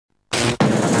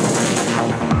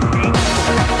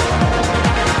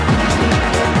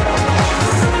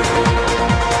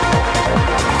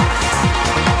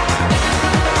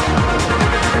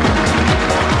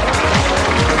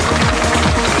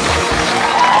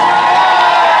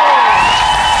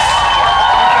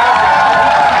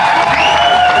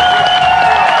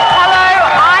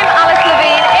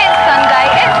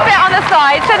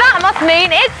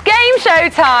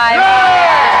showtime.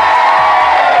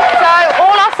 So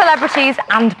all our celebrities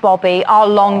and Bobby are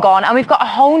long gone, and we've got a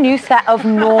whole new set of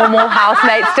normal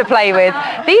housemates to play with.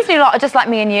 These new lot are just like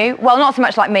me and you. Well, not so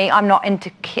much like me. I'm not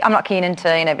keen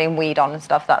into being weed on and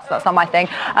stuff. That's not my thing.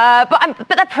 But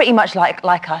they're pretty much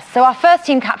like us. So our first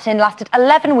team captain lasted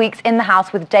 11 weeks in the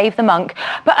house with Dave the Monk,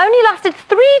 but only lasted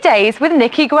 3 days with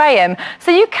Nikki Graham. So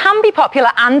you can be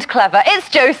popular and clever. It's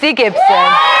Josie Gibson.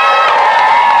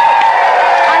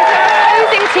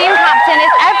 Team captain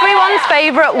is everyone's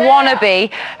favourite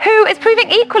wannabe, who is proving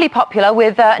equally popular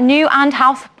with new and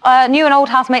old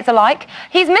housemates alike.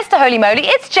 He's Mr. Holy Moly.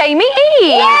 It's Jamie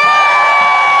E.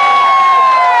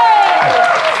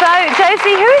 So,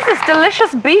 Josie, who is this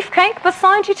delicious beefcake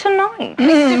beside you tonight?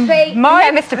 Mr. P.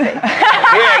 Yeah, Mr. P.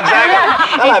 Yeah,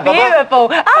 exactly. He's beautiful.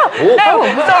 No,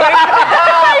 sorry.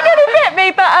 You didn't hit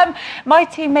me, but my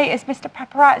teammate is Mr.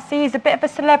 Paparazzi. He's a bit of a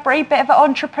celebrity, bit of an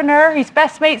entrepreneur. He's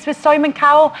best mates with Simon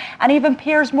Cowell and even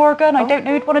Piers Morgan. I don't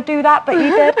know who'd want to do that, but he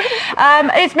did.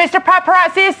 It's Mr.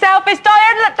 Paparazzi himself. It's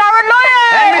Darren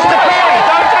Lyon. Hey, Mr. P.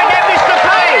 Don't forget Mr. P.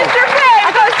 Mr. P. I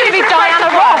got to see me Diana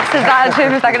Ross. Is that for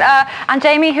a second? And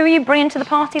Jamie, who are you bringing to the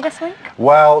party this week?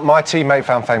 Well, my teammate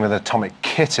found fame with Atomic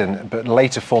Kitten, but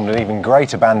later formed an even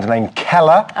greater band named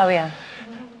Keller. Oh, yeah.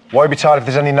 Won't be tired if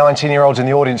there's any 19-year-olds in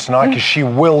the audience tonight, because she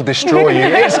will destroy you.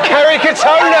 It's Kerry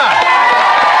Katona!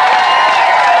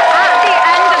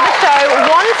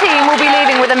 One team will be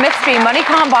leaving with a mystery money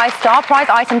can't buy star prize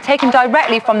item taken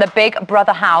directly from the Big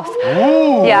Brother house.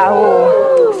 Ooh. Yeah.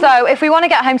 Ooh. So if we want to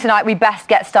get home tonight, we best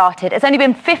get started. It's only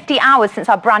been 50 hours since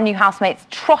our brand new housemates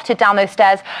trotted down those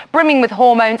stairs, brimming with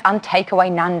hormones and takeaway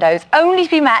Nando's, only to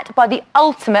be met by the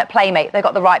ultimate playmate. They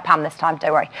got the right Pam this time,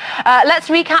 don't worry. Let's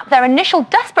recap their initial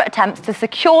desperate attempts to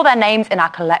secure their names in our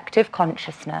collective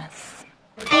consciousness.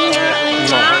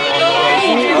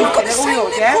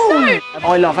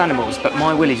 I love animals, but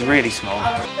my willy's really small.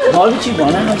 Why would you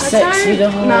want to have sex with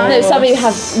a horse? No, somebody who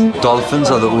has...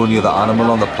 Dolphins are the only other animal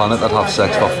on the planet that have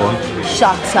sex for fun.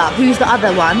 Shut up. Who's the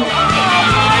other one?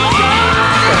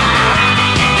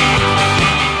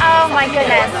 Oh, my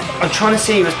goodness. I'm trying to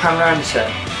see you as Pamela Anderson,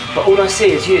 but all I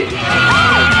see is you.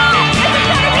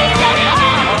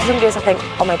 Some days I think,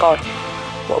 oh my God,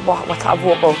 what type of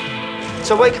walk?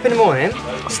 So I wake up in the morning,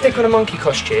 stick on a monkey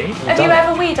costume. Have you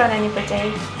ever weed on anybody?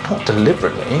 Not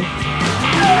deliberately.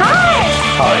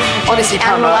 Hi. Honestly,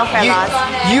 Pamela,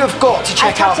 you have got to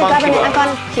check out Monkey World. I've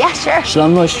gone, yeah, sure. Shall I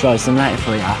moisturise them later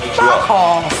for you? Fuck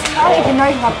off. I don't even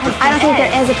know who I don't think there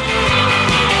is a...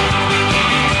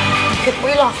 Could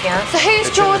we laugh, yeah? So who's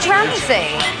George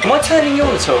Ramsay? Am I turning you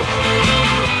on at all?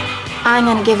 I'm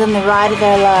going to give them the ride of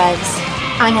their lives.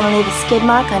 I'm going to leave a skid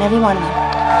mark on every one of them.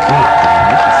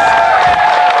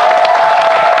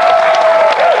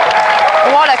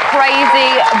 What a crazy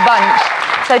bunch.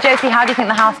 So, Josie, how do you think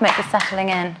the housemates are settling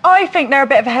in? I think they're a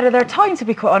bit ahead of their time, to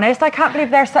be quite honest. I can't believe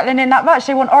they're settling in that much.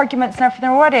 They want arguments and everything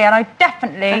already, and I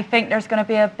definitely think there's going to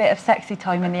be a bit of sexy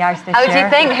time in the house this year. Oh, do you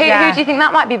think? Who do you think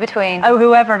that might be between? Oh,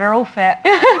 whoever. They're all fit.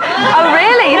 Oh,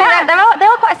 really? Yeah. They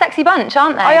are quite a sexy bunch,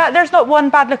 aren't they? Oh, yeah, there's not one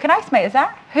bad-looking housemate, is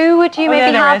there? Who would you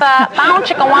maybe have a bow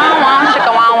chicka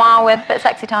wow wow with a bit of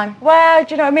sexy time? Well,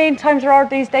 do you know what I mean? Times are hard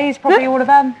these days, probably all of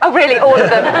them. Oh, really? All of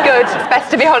them? Good. It's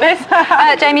best to be honest.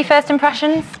 Jamie, first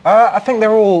impressions? I think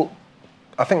they're all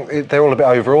a bit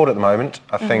overawed at the moment.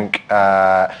 I think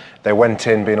they went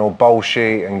in being all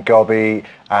bolshy and gobby,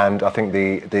 and I think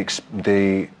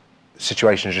the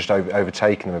situation's just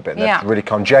overtaken them a bit. They've really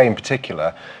come. Jay in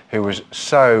particular, who was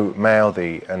so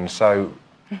mouthy and so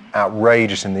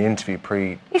outrageous in the interview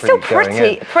He's still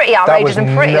pretty outrageous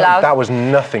and pretty loud. That was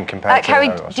nothing compared to Kerry,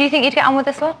 do you think you'd get on with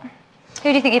this lot? Who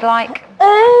do you think you'd like?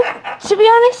 To be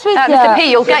honest with you... Mr.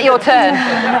 P, you'll get your turn.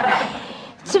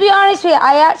 To be honest with you,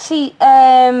 I actually...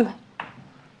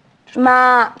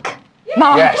 Mark.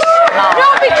 Yes.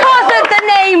 Not because of the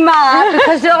name Mark,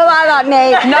 because you don't like that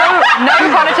name. No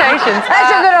connotations.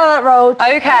 Let's go on that road.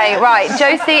 Okay, right.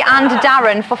 Josie and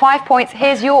Darren, for 5 points,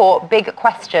 here's your big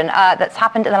question that's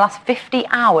happened in the last 50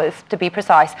 hours, to be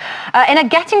precise. In a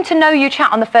getting-to-know-you chat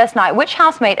on the first night, which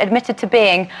housemate admitted to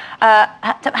being,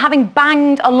 having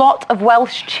banged a lot of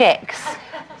Welsh chicks?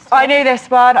 I knew this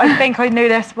one. I think I knew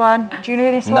this one. Do you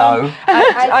know this one?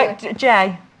 No.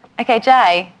 Jay. Okay,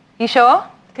 Jay. You sure?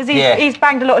 Because he's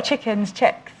banged a lot of chicks.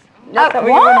 What?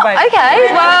 Okay,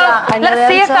 well,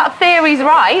 let's see if that theory's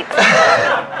right.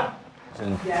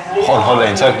 On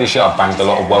holiday in Turkey this year, I banged a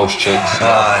lot of Welsh chicks. A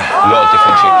lot of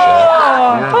different chicks,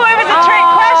 Oh, it was a trick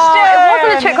question! It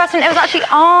wasn't a trick question, it was actually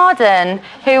Arden,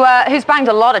 who's banged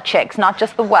a lot of chicks, not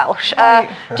just the Welsh.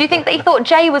 Do you think that he thought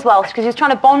Jay was Welsh because he was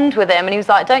trying to bond with him and he was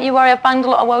like, don't you worry, I've banged a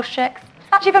lot of Welsh chicks?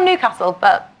 It's actually from Newcastle,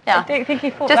 but... Yeah. I don't think he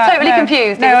thought Just that. totally no.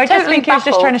 confused. No, I just totally think he was just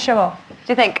baffled. trying to show off. Do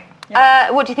you think?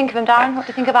 What do you think of him, Darren? What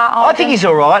do you think about I think he's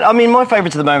all right. I mean, my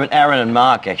favourites at the moment, Aaron and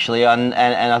Mark, actually, and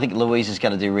I think Louise is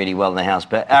going to do really well in the house,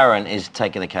 but Aaron is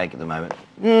taking the cake at the moment.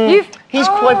 He's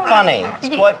quite funny.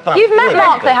 He's quite funny. You've met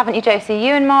Mark, though, haven't you, Josie?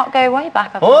 You and Mark go way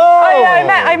back.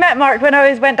 I met Mark when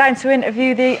I went down to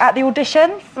interview at the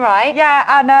auditions. Right.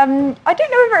 Yeah, and I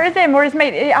don't know if it was him or his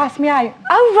mate. He asked me out.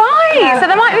 Oh right. So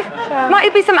there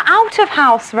might be some out of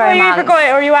house romance. Oh, you forgot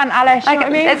it, or you Aunt Alice. You know what I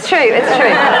mean? It's true. It's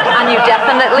true, and you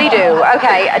definitely do.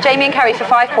 Okay, Jamie and Kerry for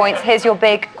 5 points. Here's your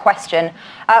big question: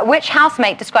 which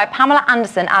housemate described Pamela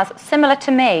Anderson as similar to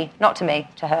me? Not to me,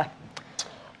 to her.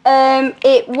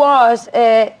 It was.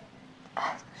 It's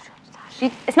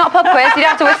not a pub quiz. You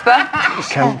don't have to whisper.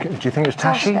 Do you think it's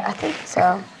Tashi? I think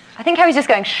so. I think Kerry's just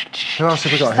going shh, shh, Who else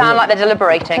have we got? sound like they're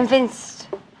deliberating. Convinced.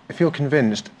 If you're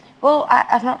convinced, Well,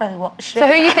 I've not really watched it. So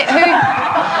who you think? Who?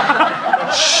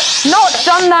 Not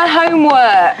done their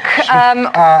homework.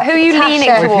 Who are you leaning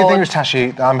if you think it towards? was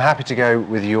Tashi, I'm happy to go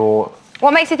with your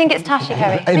What makes you think it's Tashi,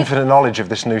 Kerry? infinite knowledge of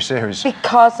this new series.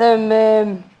 Because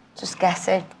I'm just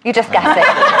guessing. You just guess it.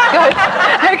 Good.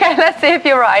 Okay, let's see if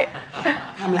you're right.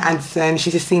 Pamela Anderson, she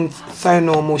just seems so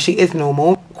normal. She is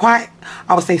normal. Quite,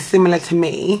 I would say, similar to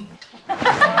me.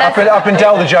 I've been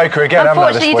dealt the Joker again, haven't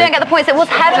I, this Unfortunately, you week? don't get the points. It was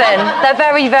Heaven. They're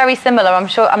very, very similar. I'm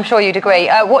sure you'd agree.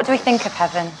 What do we think of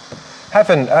Heaven?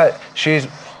 Heaven, she's...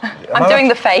 I'm doing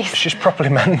the face. She's properly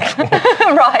mental.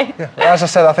 Right. Yeah. As I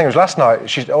said, I think it was last night.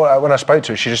 When I spoke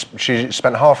to her, she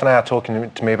spent half an hour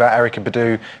talking to me about Erykah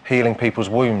Badu healing people's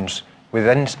wombs with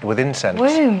incense.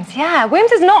 Wombs, yeah.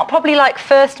 Wombs is not probably like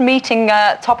first meeting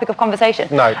topic of conversation.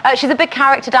 No. She's a big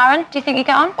character, Darren. Do you think you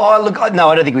get on? Oh, look, no,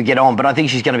 I don't think we get on, but I think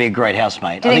she's going to be a great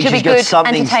housemate. Do you think she'll be good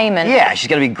entertainment? Yeah, she's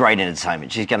going to be great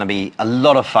entertainment. She's going to be a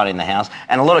lot of fun in the house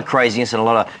and a lot of craziness and a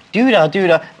lot of doo-dah,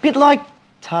 a bit like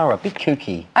Tara, a bit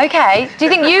kooky. Okay. Do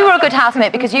you think you were a good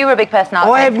housemate because you were a big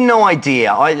personality? I have no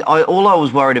idea. All I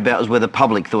was worried about was whether the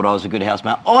public thought I was a good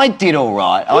housemate. I did all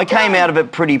right. I came out of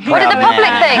it pretty proud. What did the public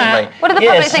now, think? actually. What did the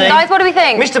public think, guys? What do we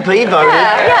think? Mr. P voted.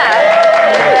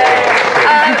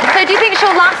 So do you think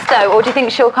she'll last, though, or do you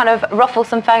think she'll kind of ruffle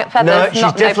some feathers? No, she's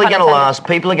definitely going to intended? last.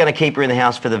 People are going to keep her in the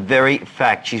house for the very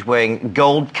fact she's wearing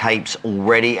gold capes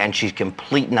already and she's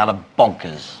complete and utter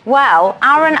bonkers. Well,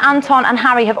 Aaron, Anton and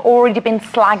Harry have already been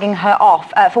slagging her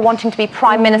off for wanting to be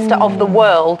Prime Minister of the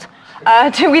world.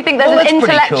 Do we think there's an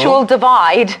intellectual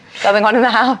divide going on in the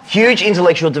house? Huge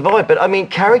intellectual divide, but I mean,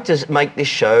 characters make this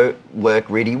show work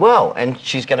really well, and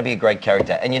she's going to be a great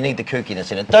character, and you need the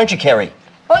kookiness in it, don't you, Kerry?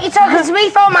 What are you talking to me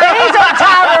for, man? He's on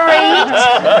Tara Reid.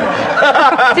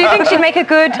 Do you think she'd make a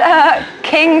good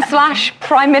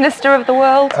king/Prime Minister of the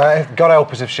world? God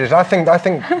help us if she is. I think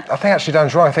actually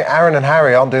Dan's wrong. I think Aaron and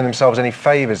Harry aren't doing themselves any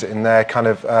favours in their kind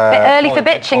of... bit early for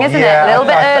bitching, isn't it? A little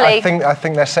bit early. I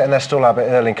think they're setting their stall out a bit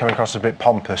early and coming across a bit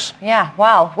pompous. Yeah,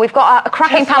 well, we've got a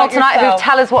cracking panel tonight who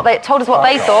told us what they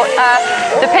thought.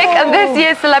 The pick of this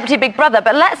year's Celebrity Big Brother.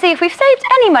 But let's see if we've saved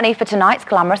any money for tonight's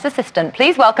glamorous assistant.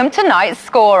 Please welcome tonight's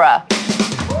scorer. She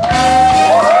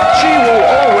will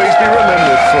always be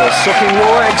remembered for sucking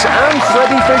raw eggs and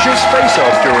Freddie Fisher's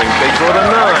face-off during Big Brother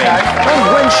 9. And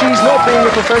when she's not being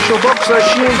a professional boxer,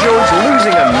 she enjoys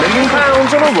losing £1 million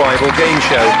on a rival game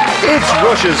show. It's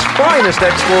Russia's finest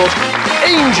export,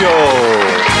 Angel.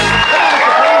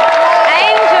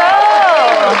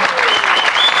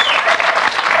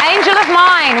 Angel of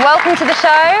mine, welcome to the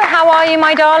show. How are you,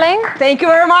 my darling? Thank you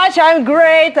very much. I'm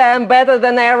great. I'm better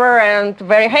than ever and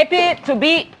very happy to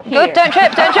be here. Good, don't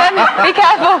trip. Be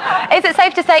careful. Is it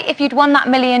safe to say if you'd won that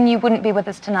million, you wouldn't be with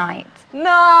us tonight?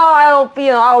 No,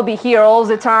 I'll be here all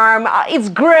the time. It's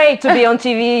great to be on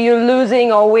TV. You're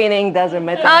losing or winning, doesn't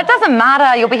matter. It doesn't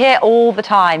matter. You'll be here all the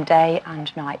time, day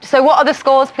and night. So what are the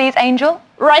scores, please, Angel?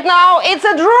 Right now, it's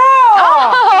a draw!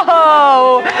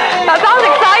 Oh, that sounds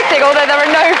exciting, although there are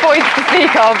no points to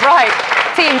speak of. Right,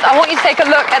 teams, I want you to take a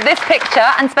look at this picture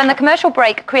and spend the commercial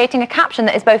break creating a caption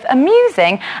that is both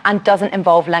amusing and doesn't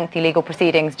involve lengthy legal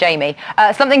proceedings. Jamie,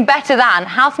 something better than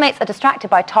housemates are distracted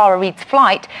by Tara Reid's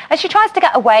flight as she tries to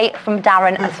get away from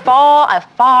Darren as far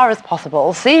as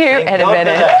possible. See you in a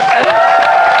minute.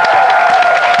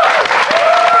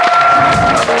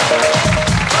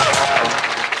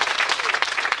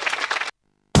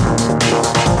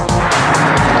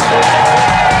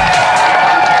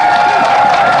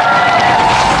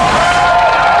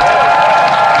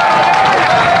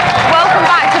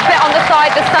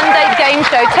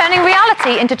 Turning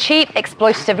reality into cheap,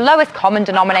 exploitative, lowest common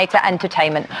denominator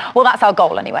entertainment. Well, that's our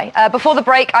goal anyway. Before the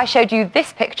break, I showed you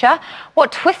this picture.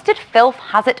 What twisted filth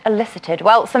has it elicited?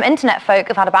 Well, some internet folk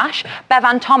have had a bash.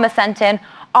 Bevan Thomas sent in,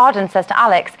 Arden says to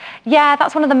Alex, yeah,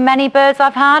 that's one of the many birds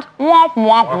I've had. Wah,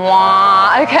 wah,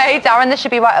 wah. Okay, Darren, this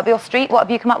should be right up your street. What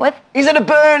have you come up with? Is it a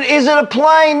bird? Is it a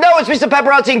plane? No, it's Mr.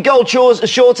 Paparazzi in gold shorts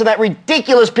and that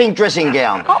ridiculous pink dressing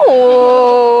gown.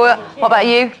 Oh, what about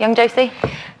you, young Josie?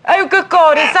 Oh, good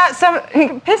God, is that some...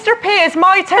 Mr. P, it's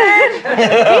my turn.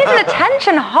 He's an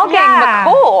attention-hogging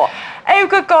macaw. Oh,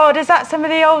 good God, is that some of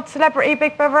the old celebrity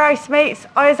Big Brother housemates?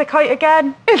 Eye as a kite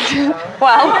again?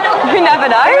 Well, you never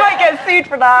know. We might get sued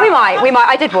for that. We might.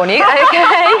 I did warn you.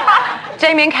 Okay.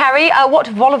 Jamie and Kerry, what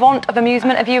vol-au-vent of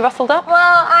amusement have you rustled up?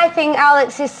 Well, I think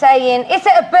Alex is saying, is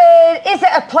it a bird? Is it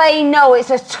a plane? No, it's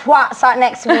a twat sat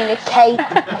next to me in a cape.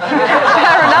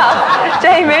 Fair enough.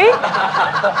 Jamie?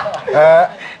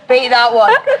 Beat that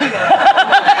one.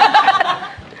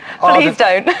 Please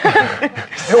don't.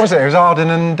 Who was it? It was Arden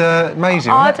and Maisie,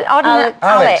 wasn't it?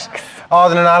 Alex.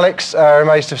 Arden and Alex are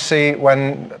amazed to see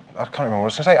when... I can't remember what I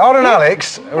was going to say. Arden and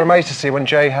Alex are amazed to see when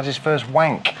Jay had his first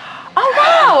wank. Oh,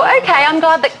 wow. OK, I'm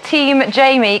glad that Team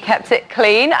Jamie kept it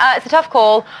clean. It's a tough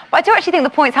call, but I do actually think the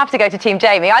points have to go to Team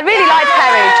Jamie. I really liked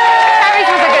Kerry's. Kerry's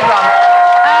was a good one.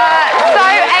 So,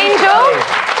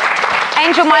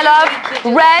 Angel, my love,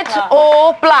 red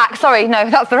or black? Sorry, no,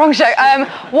 that's the wrong show.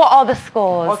 What are the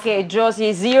scores? Okay,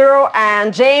 Josie 0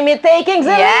 and Jamie taking the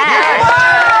lead.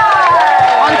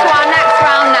 On to our next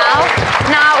round now.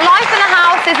 Now, life in the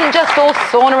house isn't just all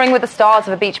saunering with the stars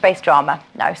of a beach-based drama.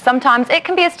 No, sometimes it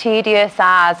can be as tedious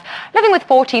as living with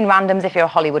 14 randoms if you're a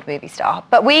Hollywood movie star.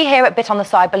 But we here at Bit on the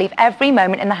Side believe every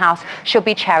moment in the house should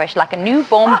be cherished like a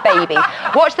newborn baby.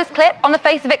 Watch this clip. On the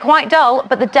face of it, quite dull,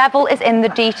 but the devil is in the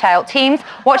detail. Teams,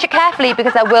 watch it carefully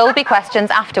because there will be questions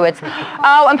afterwards.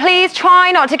 Oh, and please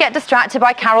try not to get distracted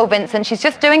by Carol Vincent. She's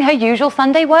just doing her usual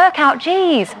Sunday workout.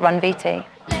 Jeez, run VT.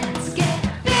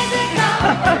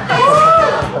 I'm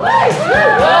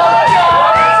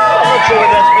not sure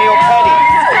whether that's me or Paddy.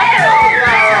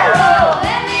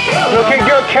 Looking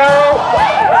good, Carol.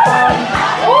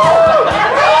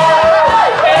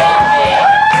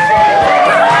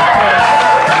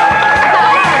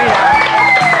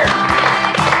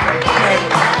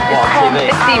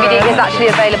 This DVD is actually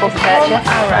available to purchase.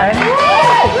 Order.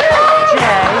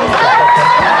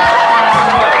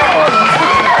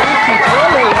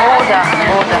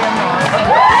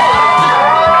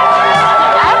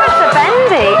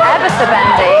 Ever so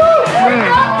bendy.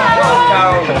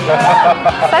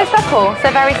 So supple, so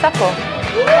very supple.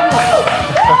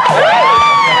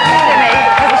 Shimmy,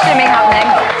 there's a shimmy happening.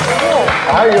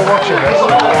 How are you watching this?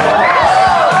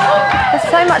 There's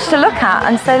so much to look at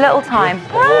and so little time.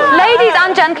 Ladies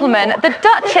and gentlemen, the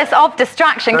Duchess of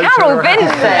Distraction, Carol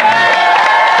Vincent.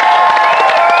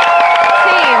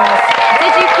 Teams,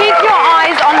 did you keep your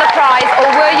eyes on the prize or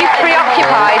were you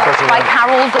preoccupied by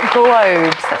Carol's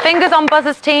globes? Fingers on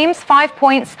buzzers, teams. 5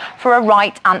 points for a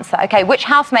right answer. Okay, which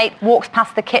housemate walks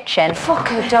past the kitchen?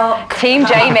 Fuck a dog. Team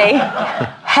Jamie.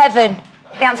 Heaven.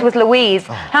 The answer was Louise.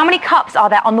 How many cups are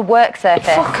there on the work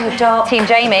surface? Fuck a dog. Team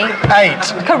Jamie.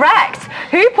 8. Correct.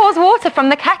 Who pours water from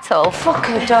the kettle? Fuck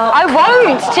a dog. I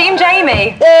won't. Team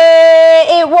Jamie.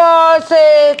 It was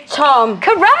Tom.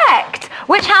 Correct.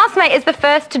 Which housemate is the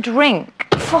first to drink?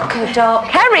 Fuck a dog.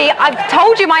 Kerry, I've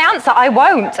told you my answer. I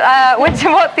won't. What's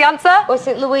the answer? Was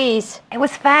it Louise? It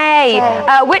was Faye.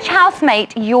 Which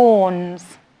housemate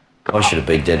yawns? I should have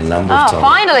been dead a number of times.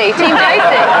 Finally, Team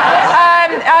Josie.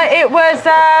 It was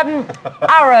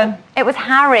Aaron. It was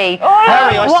Harry.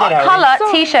 Harry, I what said Harry. colour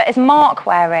t-shirt is Mark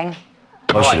wearing?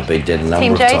 I should have been dead a number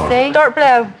Team of times. Josie. Dark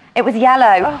blue. It was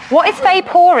yellow. What is Faye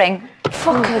pouring?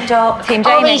 Fuck a dog. Team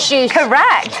Jamie. Orange juice.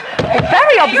 Correct.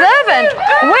 Very observant.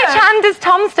 Which hand does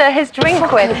Tom stir his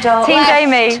drink with? Team Left.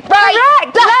 Jamie. Right.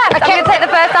 Correct. Left. I'm going to take the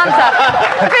first answer.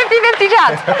 50-50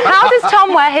 chance. How does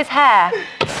Tom wear his hair?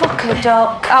 Fuck a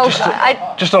dog. Oh,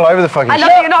 Just all over the fucking I know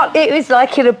you're not. It was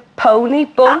like in a pony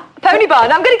bun. Pony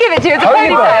bun. I'm going to give it to you. It's a Pony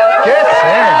bun. ponytail. Yes,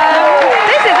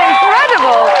 This is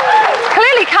incredible.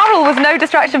 Clearly, Carol was no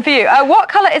distraction for you. What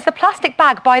colour is the plastic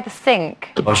bag by the sink?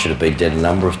 I should have been dead a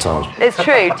number of times. It's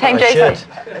true. Team Jason.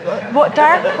 What,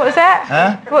 Darren? What was it?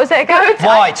 Huh? What was it again?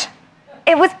 White.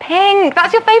 It was pink.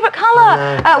 That's your favourite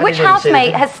colour. Which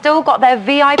housemate has still got their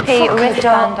VIP wristband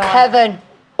on? Heaven.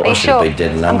 Are you sure? Been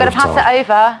dead a I'm number going to of pass it times.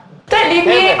 over. Don't leave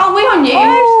me. Are we on you?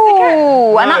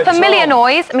 Ooh, and that familiar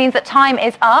noise means that time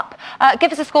is up.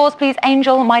 Give us the scores, please,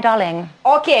 Angel, my darling.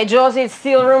 Okay, Josie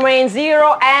still remains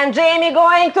 0 and Jamie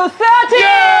going to 30. The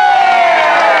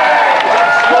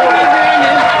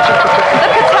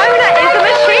Katona is a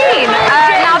machine.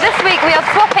 Now, this week, we are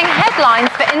swapping headlines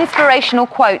for inspirational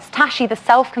quotes. Tashi, the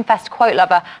self-confessed quote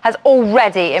lover, has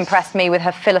already impressed me with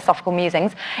her philosophical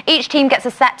musings. Each team gets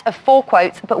a set of 4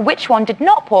 quotes, but which one did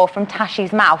not pour from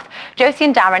Tashi's mouth? Josie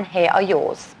and Darren, here are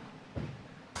yours.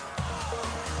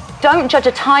 Don't judge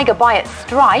a tiger by its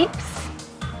stripes.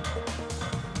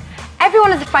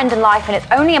 Everyone is a friend in life, and it's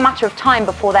only a matter of time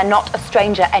before they're not a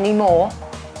stranger anymore.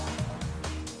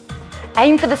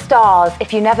 Aim for the stars.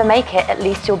 If you never make it, at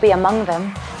least you'll be among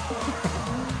them.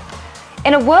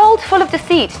 In a world full of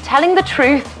deceit, telling the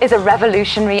truth is a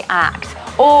revolutionary act.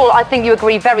 All, I think you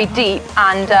agree, very deep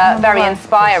and very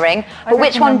inspiring. But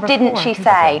which one didn't she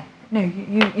say? No,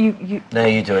 you. No,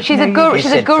 you do it. She's a guru.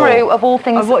 She's a guru of all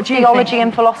things theology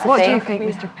and philosophy. What do you think,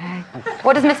 Mr. Pegg?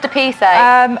 What does Mr. P say?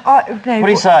 No, what do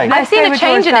you say? I've seen a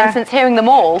change in him since hearing them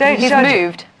all. He's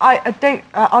moved. I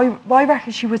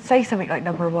reckon she would say something like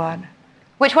number 1.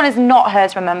 Which one is not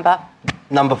hers, remember?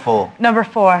 Number 4. Number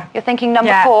 4. You're thinking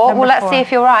number 4? Well, let's see if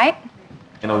you're right.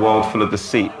 In a world full of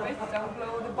deceit,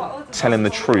 telling the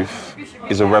truth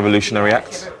is a revolutionary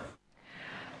act.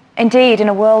 Indeed, in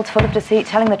a world full of deceit,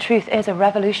 telling the truth is a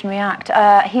revolutionary act.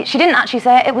 She didn't actually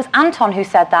say it. It was Anton who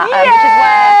said that, which is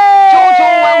where George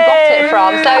Orwell got it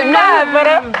from. So, no,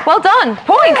 well done.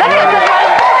 Points.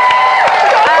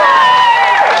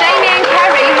 Jamie and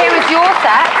Kerry, here is your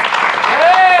set.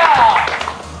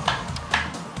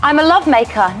 I'm a love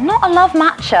maker, not a love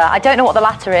matcher. I don't know what the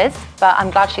latter is, but I'm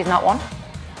glad she's not one.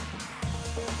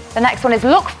 The next one is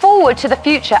look forward to the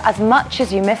future as much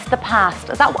as you miss the past.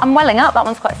 I'm welling up, that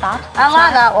one's quite sad. I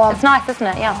like that one. It's nice, isn't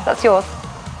it? Yeah, that's yours.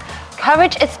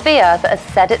 Courage is fear that has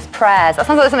said its prayers. That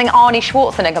sounds like something Arnie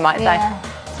Schwarzenegger might say.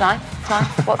 It's nice, it's nice.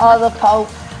 What's or the Pope.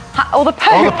 Or the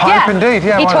Pope, Oh, the Pope, indeed,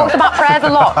 yeah. He talks about prayers a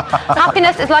lot.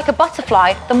 Happiness is like a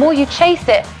butterfly. The more you chase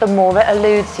it, the more it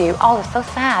eludes you. Oh, it's so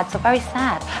sad, so very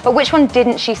sad. But which one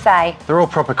didn't she say? They're all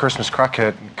proper Christmas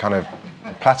cracker kind of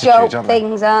platitudes, Joke aren't they?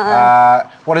 things, aren't they?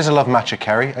 What is a love matcher,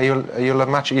 Kerry? Are you a love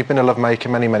matcher? You've been a love maker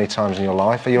many, many times in your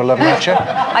life. Are you a love matcher?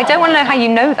 I don't want to know how you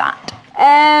know that.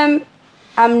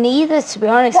 I'm neither, to be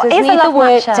honest. What is a neither love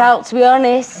worked matcher? out, to be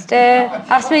honest.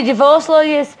 Ask me divorce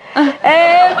lawyers. Let's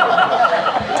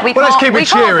keep it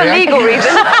cheery. For legal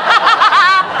reasons.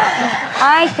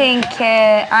 I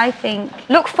think.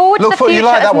 Look forward to the future you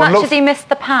like that as one. much as he missed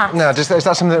the past. No, is that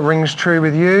something that rings true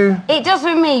with you? It does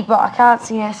with me, but I can't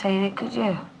see her saying it, could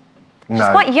you? No. She's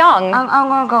quite young. I'm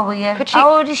going to go with you. Could she?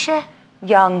 How old is she?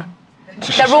 Young.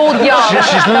 They're all young.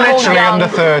 She's They're all literally young. under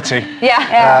 30.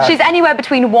 Yeah. She's anywhere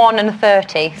between 1 and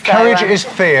 30. So, Courage is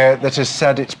fear that has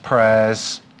said its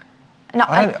prayers. A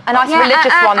nice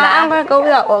religious one there. I'm going to go with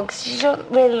that one, because she doesn't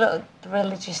really look the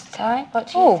religious type. What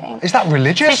do you think? Is that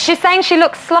religious? She's saying she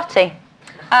looks slutty.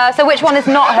 So which one is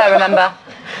not her, remember?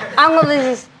 I'm going to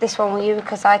lose this one with you,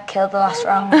 because I killed the last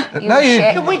round. No, you...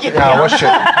 shit. No, what's shit?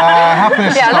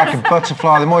 Happiness is like a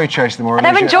butterfly. The more you chase, the more it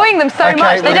They're eludes you. enjoying them so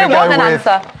much, they don't want an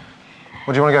answer.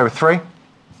 What do you want to go with, 3?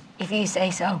 If you say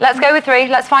so. Let's go with 3.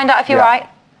 Let's find out if you're right.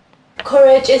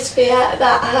 Courage is fear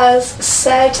that has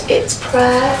said its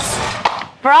prayers.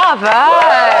 Bravo!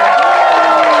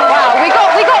 Wow, we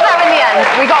got there in the end.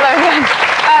 We got there in the end.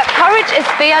 Courage is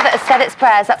fear that has said its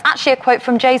prayers. That's actually a quote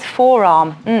from Jay's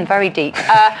forearm. Very deep.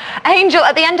 Angel,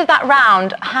 at the end of that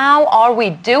round, how are we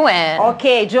doing?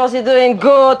 Okay, Josie doing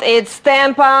good. It's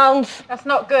 £10. That's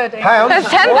not good. Pounds? It's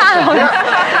 £10.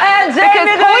 And Because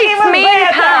points mean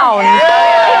pounds.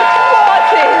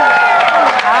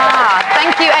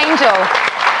 Thank you, Angel.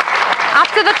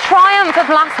 After the triumph of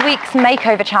last week's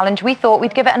makeover challenge, we thought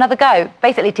we'd give it another go,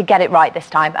 basically to get it right this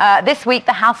time. This week,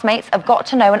 the housemates have got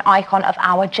to know an icon of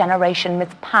our generation, Miss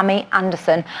Pammy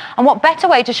Anderson. And what better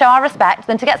way to show our respect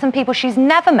than to get some people she's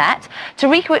never met to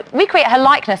recreate her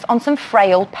likeness on some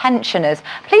frail pensioners.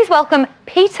 Please welcome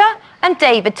Peter and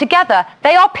David together.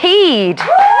 They are peed.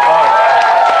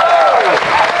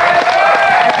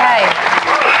 Okay.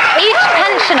 Each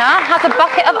pensioner has a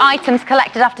bucket of items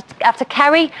collected after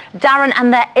Kerry, Darren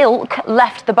and their ilk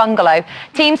left the bungalow.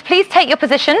 Teams, please take your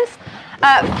positions.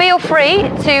 Feel free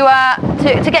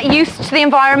to get used to the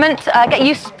environment, get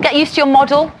used to your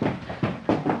model.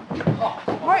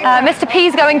 Mr.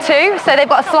 P's going too, so they've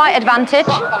got a slight advantage.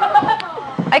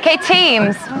 Okay,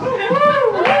 teams.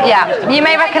 Yeah, you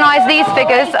may recognise these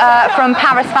figures from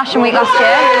Paris Fashion Week last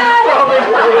year.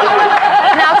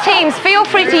 Now, teams, feel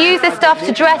free to use this stuff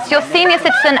to dress your senior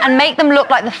citizen and make them look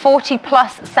like the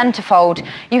 40-plus centrefold.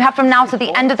 You have from now to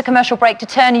the end of the commercial break to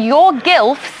turn your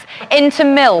gilfs into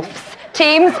milfs.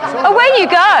 Teams, away you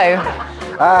go.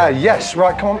 Yes,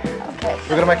 right, come on. Okay.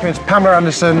 We're going to make him into Pamela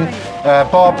Anderson,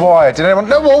 barbed wire. Did anyone...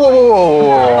 No,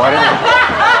 whoa.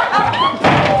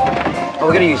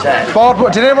 we're going to use that.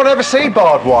 Did anyone ever see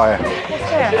Barbed Wire?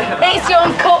 It's the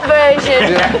uncut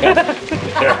version.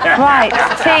 Right,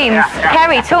 teams.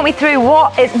 Kerry, talk me through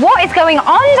what is going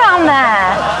on down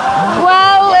there.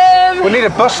 Well, we need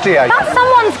a bustier. That's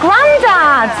someone's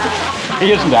granddad.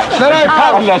 He isn't actually.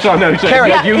 No, Unless I know.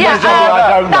 Kerry, I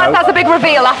don't know. That's a big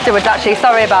reveal afterwards, actually.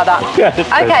 Sorry about that.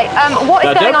 Okay, what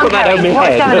is going on, Kerry?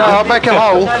 What is going on? I'll make a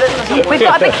hole. We've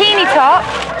got a bikini top.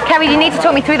 Kerry, you need to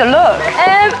talk me through the look.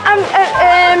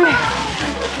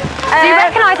 Do you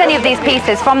recognise any of these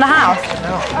pieces from the house?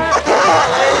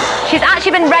 She's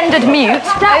actually been rendered mute.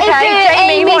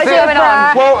 Jamie, what is going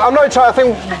on? Well, I'm not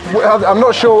entirely. I'm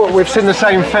not sure we've seen the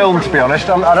same film, to be honest.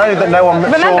 I don't know that no one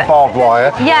saw Barbed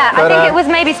Wire. Yeah, I think it was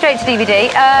maybe straight to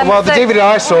DVD. Well, the DVD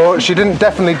I saw, she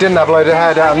definitely didn't have a load of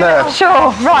hair down there.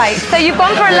 Sure, right. So you've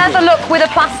gone for a leather look with a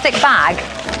plastic bag.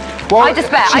 Well, I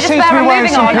despair. She seems to be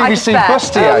wearing some PVC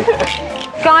bustier.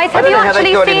 Guys, have you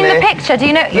actually seen the picture? Do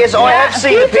you know? Yes, I have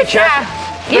seen the picture.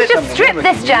 You've just stripped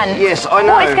this, Jen. Yes, I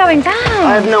know. What is going down?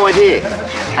 I have no idea.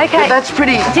 Okay. But that's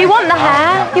pretty... Do you want the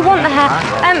hair? You want the hair?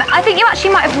 I think you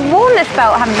actually might have worn this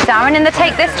belt, haven't you, Darren, in the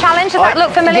Take This challenge? Does that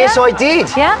look familiar? Yes, I did.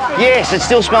 Yeah? Yes, it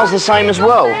still smells the same as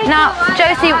well. Now,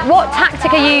 Josie, what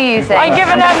tactic are you using? I'm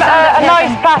giving them a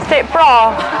nice plastic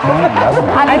bra.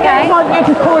 Okay. I want you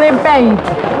to call him babe.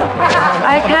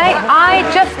 Okay, I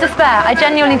just despair. I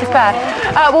genuinely despair.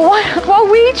 While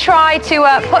we try to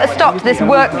put a stop to this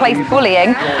workplace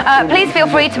bullying, please feel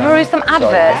free to peruse some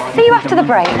adverts. See you after the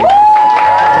break.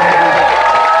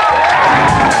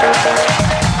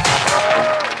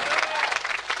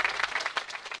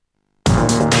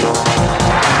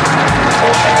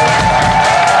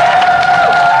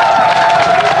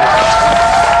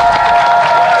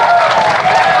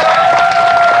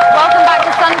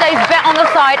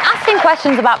 Asking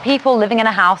questions about people living in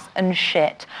a house and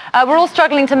shit. We're all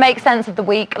struggling to make sense of the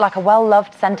week like a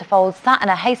well-loved centrefold sat in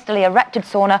a hastily erected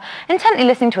sauna, intently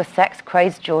listening to a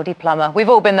sex-crazed Geordie plumber. We've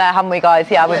all been there, haven't we, guys?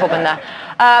 Yeah, we've all been there.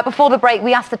 Before the break,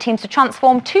 we asked the teams to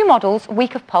transform two models,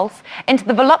 week of Pulse, into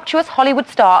the voluptuous Hollywood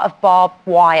star of Barbed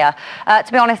Wire.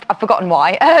 To be honest, I've forgotten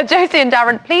why. Josie and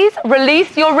Darren, please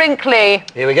release your wrinkly.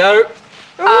 Here we go.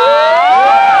 What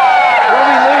do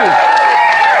we lose?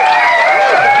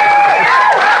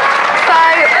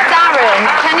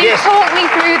 Can you talk me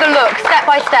through the look, step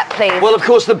by step, please? Well, of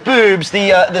course, the boobs,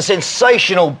 the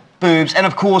sensational boobs, and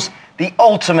of course, the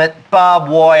ultimate barbed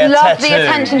wire tattoo. Love the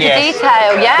attention to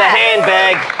detail, yeah. The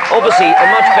handbag, obviously a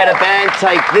much better band.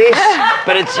 Take this,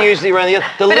 but it's usually around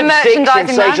the lipstick,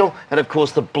 sensational, and of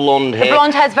course the blonde hair. The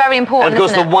blonde hair is very important. And of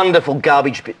course the wonderful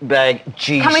garbage bag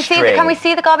G-string. Can we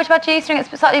see the garbage bag G-string?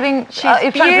 It's slightly being.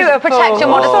 She's beautiful. Protect your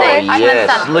modesty. Oh,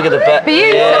 yes. Look at the back.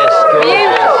 Beautiful.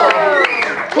 Yes,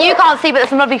 you can't see, but there's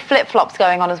some lovely flip-flops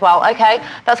going on as well. Okay,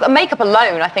 that's makeup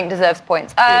alone, I think, deserves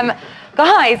points.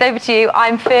 Guys, over to you.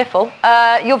 I'm fearful.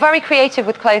 You're very creative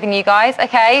with clothing, you guys.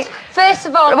 Okay. First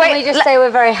of all, can we just say we're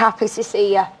very happy to see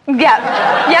you?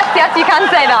 Yeah. Yes, you can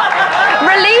say that.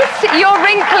 Release your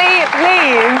wrinkly,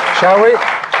 please. Shall we?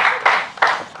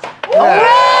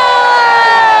 Yeah.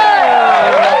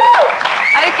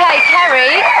 Okay,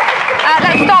 Kerry.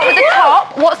 Let's start with the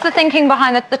top. What's the thinking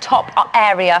behind the top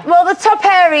area? Well, the top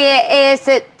area is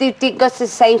that they didn't go to the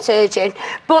same surgeon,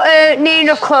 but near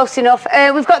enough, close enough.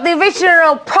 We've got the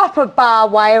original proper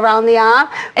barbed wire around the arm.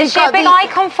 Is she a big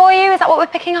icon for you? Is that what we're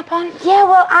picking up on? Yeah,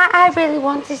 well, I really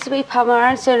wanted to be Pamela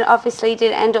Anderson. Obviously,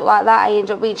 didn't end up like that. I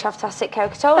ended up being Fantastic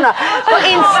Coca-Cola. But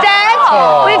instead,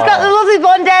 we've got the lovely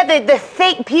blonde hair, the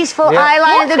thick, beautiful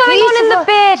eyeliner. What's going on in the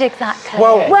beard exactly?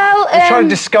 Well, he's trying to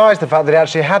disguise the fact that he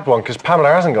actually had one because Pamela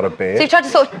hasn't got a beard. So you tried to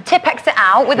sort of Tipp-Ex it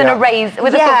out with an erase,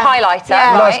 with a sort of highlighter.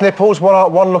 Yeah. Nice nipples,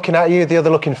 one looking at you, the other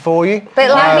looking for you. Bit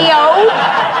like me old.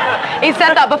 He's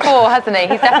said that before, hasn't he?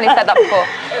 He's definitely said that before.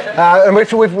 And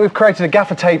we've created a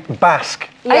gaffer tape basque.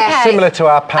 Okay. Similar to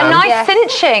our Pam. A nice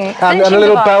cinching and a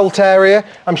little belt area.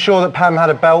 I'm sure that Pam had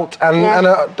a belt. And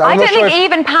I don't think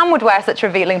even Pam would wear such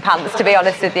revealing pants, to be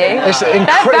honest with you. It's an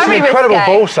incredible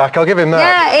ball sack, I'll give him that.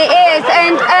 Yeah, it is.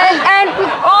 And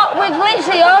we've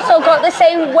literally also got the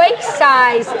same waist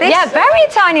size. Yeah, very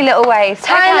tiny little waist.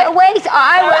 Tiny little waist.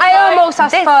 I almost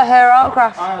asked for her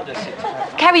autograph.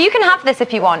 Kerry, you can have this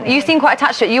if you want. You seem quite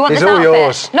attached to it. You want it's this all outfit?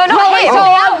 Yours. No, not his. The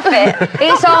outfit.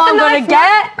 It's all I'm going to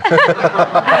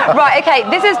get. Right, okay,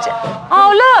 this is...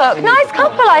 Oh, look, nice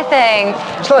couple, I think.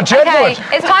 It's not Jedward.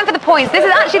 Okay, it's time for the points. This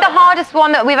is actually the hardest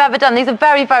one that we've ever done. These are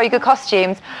very, very good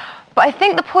costumes. But I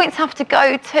think the points have to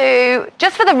go to,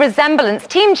 just for the resemblance,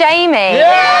 Team Jamie.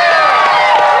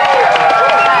 Yeah!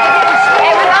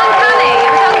 It was uncanny.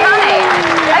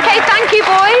 Okay, thank you,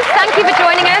 boys. Thank you for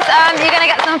joining us. You're going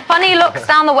to get some funny looks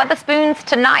down the Weatherspoons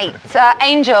tonight.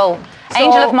 Angel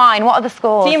of mine, what are the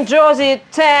scores? Team Josie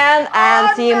 10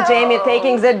 and Team Jamie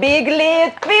taking the big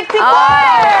lead, 50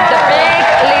 Oh, the big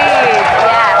lead,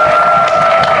 yes.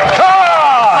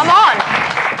 Come on.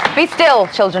 Be still,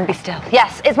 children, be still.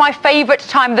 Yes, it's my favourite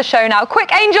time of the show now.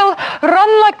 Quick, Angel,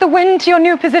 run like the wind to your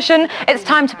new position. It's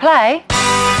time to play.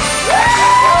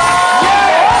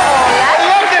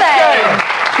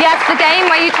 Yes, the game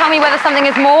where you tell me whether something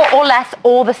is more or less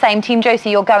or the same. Team Josie,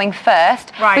 you're going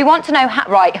first. Right. We want to know,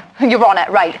 right, you're on it,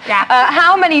 right. Yeah.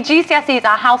 How many GCSEs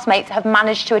our housemates have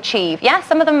managed to achieve. Yes,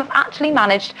 some of them have actually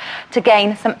managed to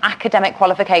gain some academic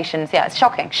qualifications. Yeah, it's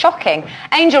shocking, shocking.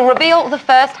 Angel, reveal the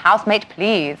first housemate,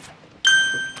 please.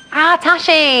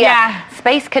 Tashi. Yeah.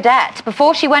 Space cadet.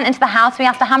 Before she went into the house, we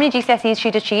asked her how many GCSEs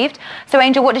she'd achieved. So,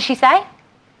 Angel, what did she say?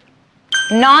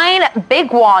 9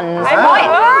 big ones.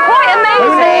 Quite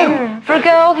amazing for a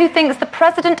girl who thinks the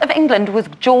President of England was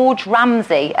George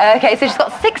Ramsay. Okay, so she's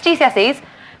got 6 GCSEs.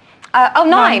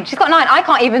 9. She's got 9. I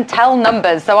can't even tell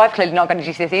numbers, so I've clearly not got any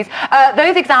GCSEs.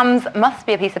 Those exams must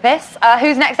be a piece of piss.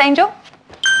 Who's next, Angel?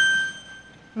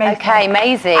 Maisie. Okay,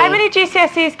 Maisie. How many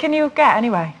GCSEs can you get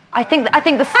anyway? I think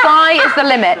the sky is the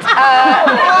limit.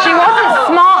 She wasn't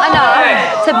smart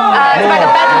enough to bag a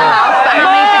bed in the house, but how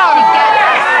many did she get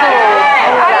at school?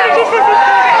 How many GCSEs can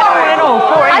you get in all?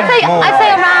 14? I'd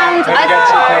say around 12.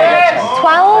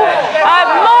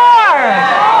 More!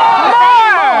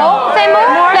 Say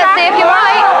more. Let's see if you're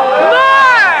right.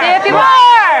 More! See if you're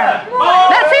right.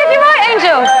 Let's see if you're right,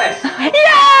 Angel.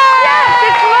 Yes,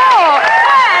 it's more.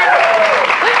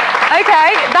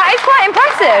 Okay, that is quite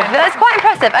impressive. That's quite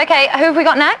impressive. Okay, who have we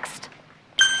got next?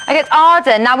 Okay, it's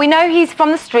Arden. Now, we know he's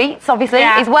from the streets, obviously.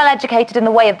 Yeah. He's well educated in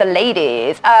the way of the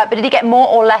ladies. But did he get more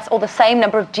or less or the same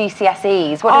number of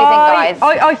GCSEs? What do we think, guys?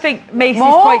 I think Macy's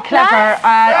More? quite clever. Less?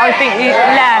 I think he's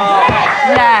less.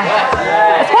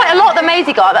 It's quite a lot that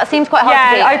Maisie got. That seems quite hard to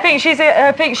beat. Yeah, I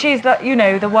think she's the, you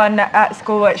know, the one at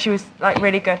school that she was like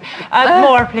really good.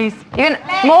 More, please. You can,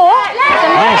 more?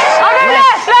 Less. Oh no,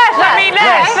 less. I mean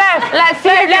less. Let's see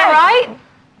if you're right.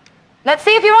 Let's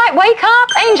see if you're right. Wake up,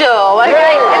 Angel.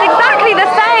 Okay, it's exactly the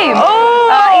same.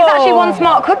 He's actually one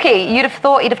smart cookie. You'd have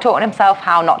thought he'd have taught himself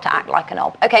how not to act like a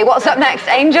knob. Okay, what's up next,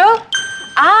 Angel?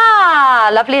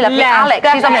 Lovely, Alex.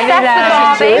 She's obsessed with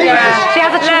Barbie. She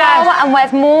has a chihuahua and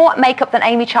wears more makeup than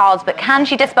Amy Charles, but can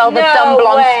she dispel the dumb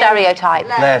blonde stereotype?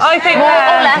 Less. I think more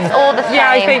or less or the same? Yeah,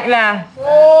 I think less.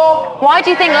 Why do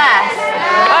you think less?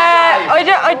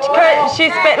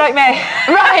 She's a bit like me.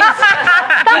 Right.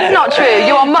 That's not true.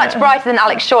 You are much brighter than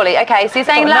Alex, surely. Okay, so you're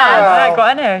saying less? I ain't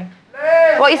got any.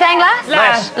 What are you saying, less?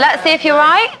 Less. Let's see if you're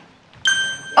right.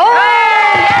 Oh,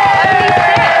 yes, only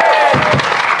 6.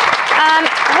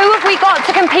 Who have we got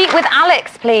to compete with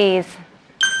Alex, please?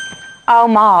 Oh,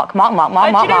 Mark. Do you know what?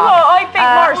 I think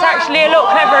Mark's actually a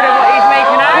lot cleverer than what he's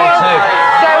making out.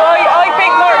 So I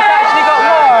think Mark's actually got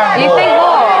more. You think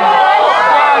more?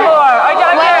 Yeah, more. I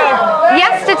don't know.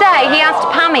 Yesterday, he asked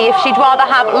Pammy if she'd rather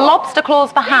have lobster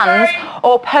claws for hands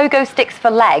or pogo sticks for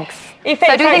legs. He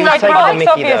thinks do you think that's right? right?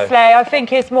 Obviously, I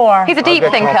think it's more. He's a deep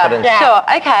thinker. Yeah. Sure.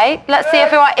 Okay. Let's see if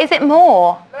you're right. Is it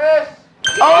more?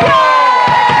 Oh.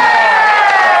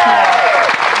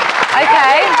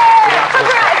 Okay.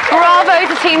 Bravo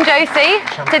to Team Josie.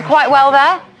 Did quite well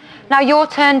there. Now your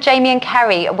turn, Jamie and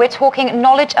Kerry. We're talking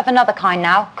knowledge of another kind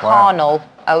now. Carnal.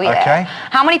 Oh yeah. Okay.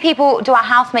 How many people do our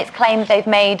housemates claim they've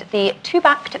made the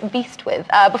 2-backed beast with?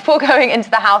 Before going into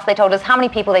the house, they told us how many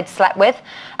people they'd slept with.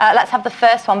 Let's have the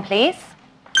first one, please.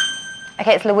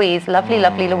 Okay, it's Louise. Lovely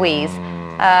Louise.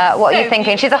 What are you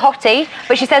thinking? She's a hottie,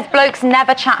 but she says blokes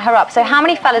never chat her up. So how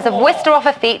many fellas have whisked her off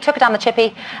her feet, took her down the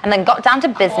chippy, and then got down to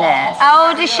business? How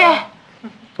old is she?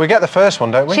 We get the first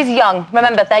one, don't we? She's young.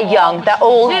 Remember, they're young. They're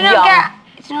all young.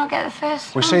 Do you not get the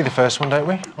first We see the first one, don't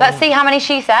we? Let's see how many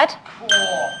she said.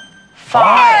 5.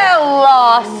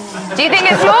 Loss. Do you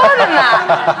think it's more than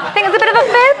that? Think it's a bit of a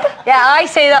fib? Yeah, I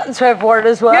say that in Swiftward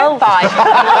as well. 5. She's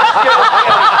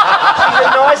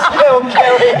a nice little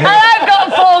Kerry. And I've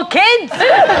got 4 kids.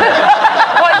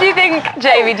 What do you think,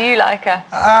 Jamie? Do you like her?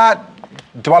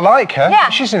 Do I like her? Yeah.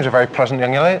 She seems a very pleasant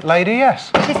young lady,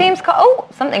 yes. She seems... Oh,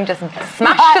 something just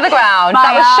smashed to the ground.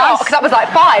 That was shock. That was like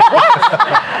 5.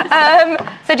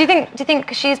 What? So do you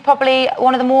think she's probably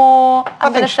one of the more,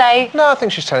 I'm going to say... No, I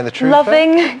think she's telling the truth.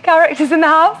 Loving characters in the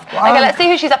house? Okay, let's see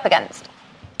who she's up against.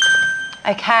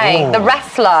 Okay, the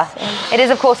wrestler. It is,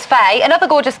 of course, Faye. Another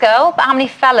gorgeous girl, but how many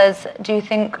fellas do you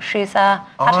think she's had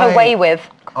her way with?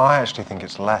 I actually think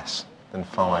it's less than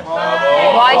 5.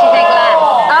 Why do you think less?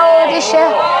 How old is she?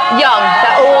 Young.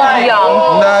 They're all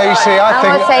young. No, you see, I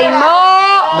think... I would say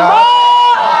more. No.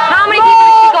 How many people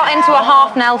has she got into a a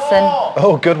half Nelson.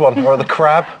 Oh, good one. Or the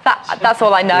crab. That's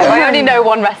all I know. I only know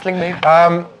one wrestling move.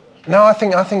 No, I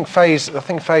think Faye's are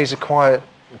quite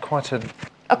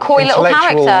a coy little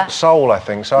intellectual character. soul, I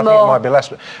think. So I think it might be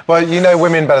less. Well, you know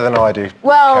women better than I do.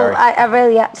 Well, I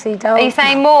really actually don't. Are you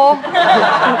saying more?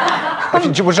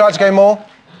 Would you like to go more?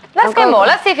 Let's go more.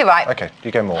 Let's see if you're right. Okay,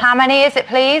 you go more. How many is it,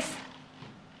 please?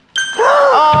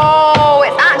 Oh,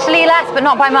 it's actually less, but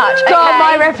not by much. God,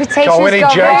 my reputation's Go on, we need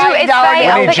gone Jay. right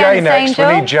down. We need Jay next. We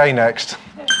need Jay next.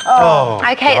 Oh.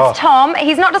 Okay, God. it's Tom.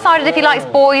 He's not decided if he likes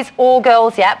boys or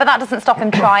girls yet, but that doesn't stop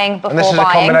him trying before buying. And this is a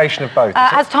combination of both.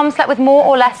 Has Tom slept with more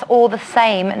or less or the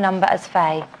same number as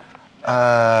Faye?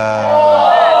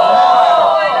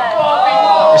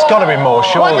 It's got to be more,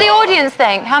 surely. What do the audience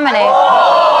think? How many?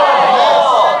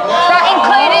 That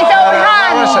include his own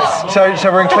hands.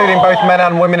 So we're including both men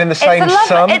and women in the same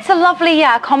sum? It's a lovely,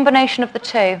 combination of the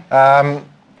two.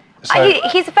 So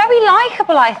he's very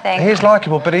likeable, I think. he is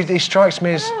likeable, but he strikes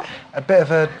me as a bit of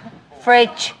a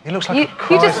fridge. He looks like you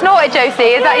just snorted, Josie.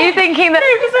 Is that you thinking that? No,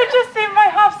 because I just seen my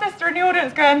half sister in the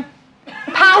audience going.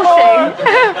 Pouting.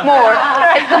 More.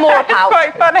 It's the more pout.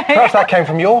 It's quite funny. Perhaps that came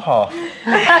from your half.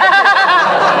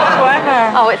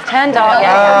 Oh, it's turned dark.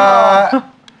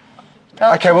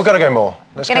 Okay, we've got to go more.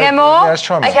 Let's Gonna go more? Yeah, let's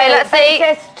try more. Okay, let's see.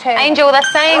 Angel, they're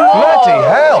saying Bloody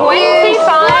hell.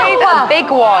 25, a big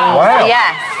one. Wow.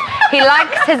 Yes. He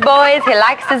likes his boys, he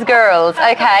likes his girls.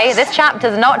 Okay, this chap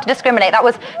does not discriminate. That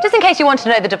was, just in case you wanted to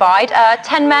know the divide,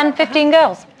 10 men, 15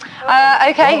 girls.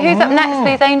 Okay, who's up next,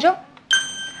 please, Angel?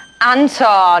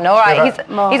 Anton, all right.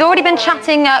 He's already been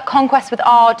chatting Conquest with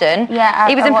Arden. Yeah,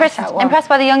 he was I watched that one. impressed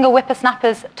by the younger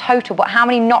whippersnapper's total, but how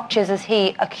many notches has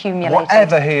he accumulated?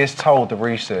 Whatever he has told the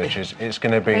researchers, it's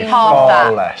going to be half far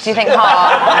that. less. Do you think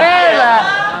half?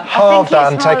 Half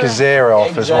that and take a zero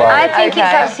off as well. I think it's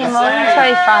actually more than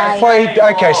 25.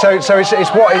 Well, okay, so it's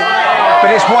what,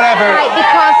 but it's whatever. Right,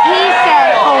 because he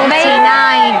said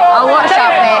 49. I'll watch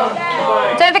that bit.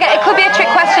 Don't forget, it could be a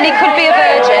trick question. He could be a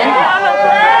virgin.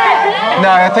 No,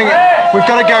 I think we've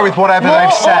got to go with whatever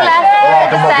they've said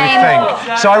rather than what we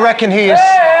think. So I reckon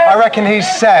he's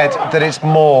said that it's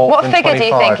more What than figure 25. do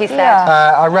you think he said?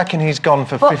 I reckon he's gone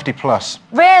for 50 plus.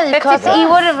 Really? Because he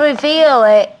wouldn't reveal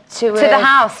it to the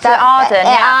house, to Arden.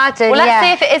 Arden, well, let's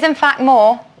see if it is in fact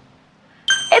more.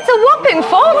 It's a whopping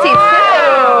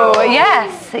 42.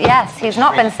 Yes, he's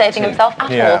not been saving himself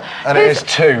at all. And it is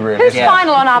 2, really. Who's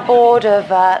final on our board of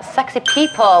sexy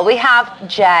people? We have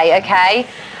Jay, okay?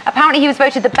 Apparently he was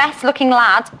voted the best looking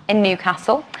lad in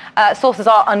Newcastle. Sources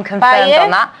are unconfirmed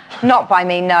on that. Not by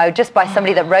me, no, just by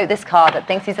somebody that wrote this card that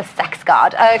thinks he's a sex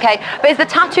guard. Okay, but is the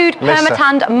tattooed,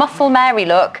 permatanned, muscle Mary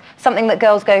look something that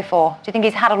girls go for? Do you think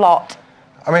he's had a lot?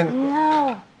 I mean,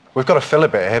 no. We've got to fill a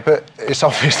bit here, but it's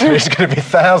obvious that it's going to be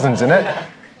thousands, isn't it?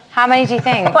 How many do you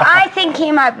think? But I think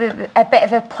he might be a bit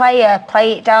of a player,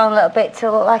 play it down a little bit to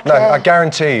look like I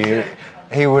guarantee you,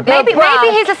 he would... Maybe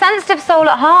he's a sensitive soul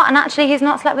at heart and actually he's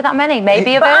not slept with that many.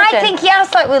 Maybe a virgin. But I think he has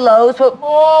slept with loads, but...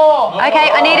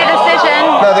 Okay, I need a decision.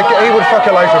 No, he would fuck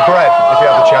a loaf of bread if he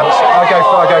had the chance. I'll go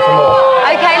for more.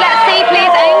 Okay, let's see,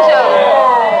 please, Angel.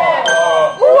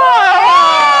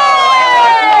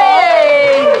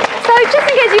 So just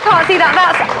in case you can't see that,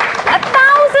 that's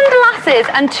 1,000 lasses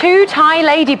and 2 Thai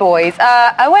ladyboys.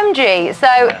 OMG. So,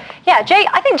 yeah,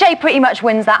 I think Jay pretty much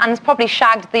wins that and has probably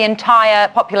shagged the entire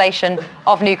population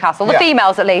of Newcastle, the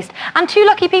females at least, and 2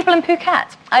 lucky people in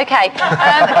Phuket. Okay.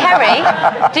 Kerry,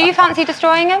 do you fancy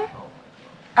destroying him?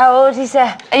 How old is he?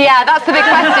 Yeah, that's the big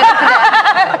question, isn't it?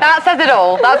 That says it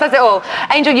all. That says it all.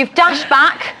 Angel, you've dashed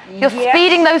back. You're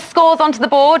speeding those scores onto the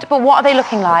board, but what are they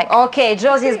looking like? Okay,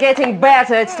 Josie's getting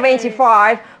better. It's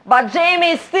 25, but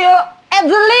Jamie is still at the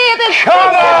lead.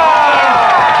 Come on!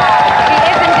 He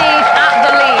is indeed at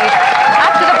the lead.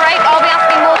 After the break, I'll be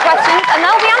asking more questions, and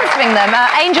they'll be answering them.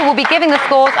 Angel will be giving the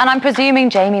scores, and I'm presuming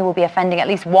Jamie will be offending at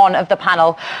least one of the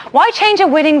panel. Why change a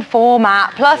winning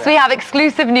format? Plus, we have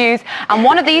exclusive news, and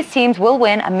one of these teams will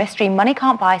win a mystery money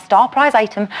can't buy star prize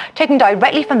item taken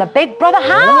directly from the Big Brother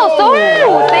house. Oh,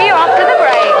 we'll see you after the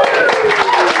break.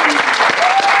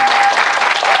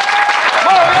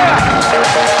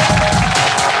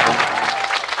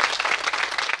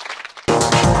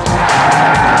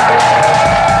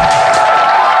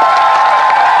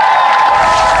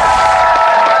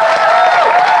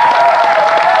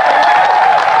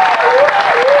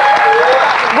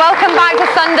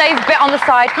 Sunday's bit on the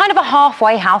side, kind of a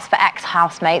halfway house for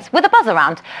ex-housemates with a buzz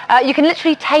around. You can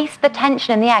literally taste the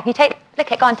tension in the air. Can you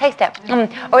lick it, go on, taste it.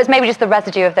 Or it's maybe just the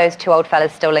residue of those two old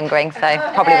fellas still lingering, so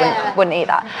probably wouldn't eat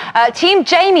that. Team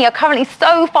Jamie are currently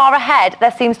so far ahead,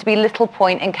 there seems to be little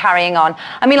point in carrying on.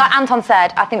 I mean, like Anton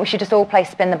said, I think we should just all play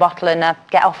spin the bottle and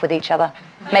get off with each other.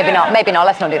 Maybe not,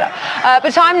 let's not do that.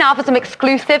 But time now for some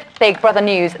exclusive Big Brother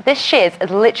news. This shiz has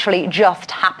literally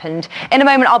just happened. In a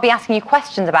moment, I'll be asking you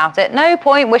questions about it. No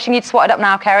point wishing you'd swat it up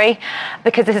now, Kerry,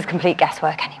 because this is complete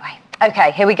guesswork anyway.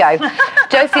 Okay, here we go.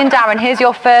 Josie and Darren, here's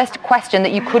your first question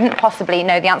that you couldn't possibly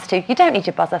know the answer to. You don't need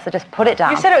your buzzer, so just put it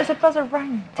down. You said it was a buzzer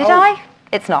rang. Did I?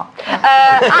 It's not.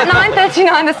 At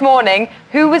 9:39 this morning,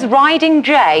 who was riding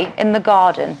Jay in the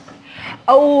garden?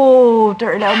 Oh,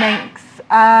 Dirty Little Minx.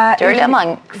 Dirty Little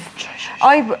Minx.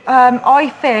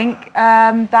 I think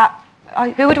that...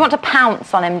 Who would want to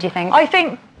pounce on him, do you think? I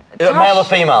think... Male or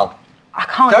female? I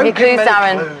can't give you clues,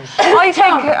 Darren. I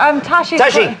think Tashi's...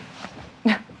 Tashi!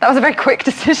 That was a very quick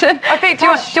decision. I think do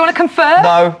you want to confirm?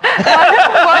 No.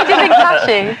 Why do you think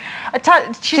Tashi?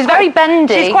 She's very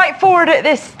bendy. She's quite forward at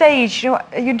this stage. Do you know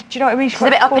what I mean? She's a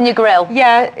bit up in your grill.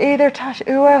 Yeah, either Tashi.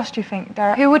 Who else do you think,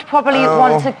 Derek? Who would probably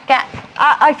want to get...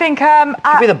 I think...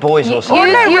 Could be the boys or something.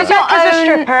 Use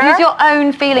your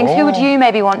own feelings. Who would you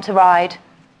maybe want to ride?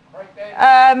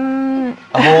 A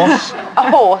horse? A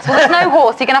horse. Well, there's no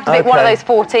horse. You're going to have to pick one of those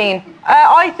 14.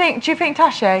 Do you think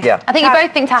Tashi? Yeah. I think you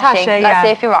both think Tashi. Let's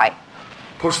see if you're right.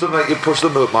 Push the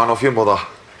milkman off your mother.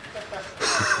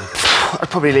 I'd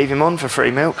probably leave him on for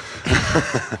free milk.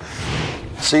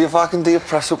 See if I can do a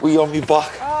press up with you on my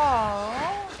back.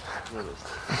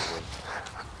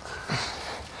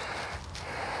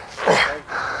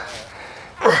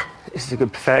 This is a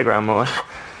good fairground, boy.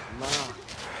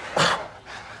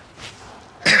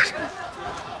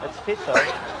 That's fit though.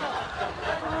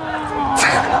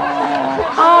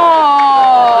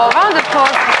 Oh, round of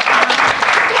applause.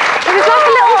 He was like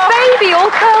a little baby, all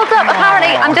curled up.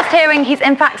 Apparently, I'm just hearing he's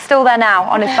in fact still there now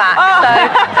on his back. So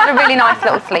he's had a really nice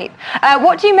little sleep.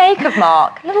 What do you make of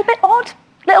Mark? A little bit odd?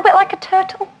 A little bit like a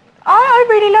turtle? I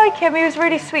really like him. He was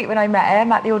really sweet when I met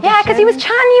him at the audition. Yeah, because he was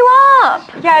chatting you up.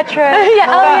 Yeah, true.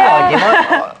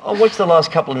 I watched the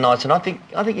last couple of nights, and I think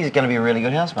he's going to be a really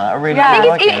good housemate. I really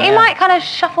like him. He might kind of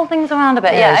shuffle things around a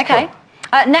bit. Yeah, okay.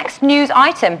 Next news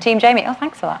item, Team Jamie. Oh,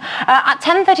 thanks for that. At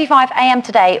 10:35 a.m.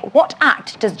 today, what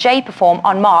act does Jay perform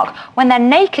on Mark when they're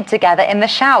naked together in the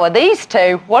shower? These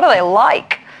two, what are they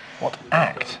like? What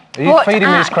act? Are you feeding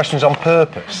me these questions on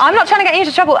purpose? I'm not trying to get you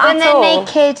into trouble at all. When they're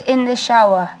naked in the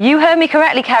shower. You heard me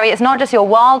correctly, Kerry. It's not just your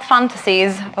wild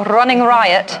fantasies running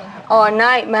riot. Oh,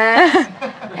 nightmare.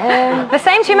 The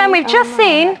same two men we've just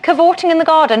seen cavorting in the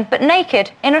garden, but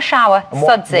naked in a shower. And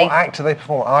Sudsy. What act do they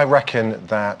perform? I reckon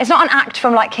that... It's not an act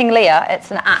from like King Lear.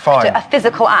 It's an act, a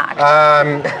physical act.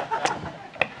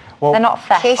 Well, they're not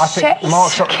theft. Kiss chase.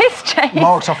 Kiss chase.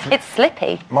 It's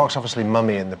slippy. Mark's obviously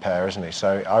mummy in the pair, isn't he?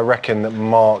 So I reckon that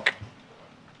Mark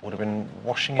would have been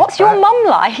washing his What's back. your mum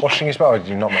like? Washing his back? Oh,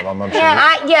 you not met my mum?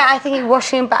 I think he's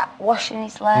washing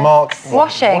his legs. Mark...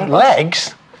 Washing?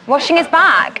 Legs? Washing his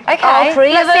back. Okay. All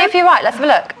three Let's of see them. if you're right. Let's have a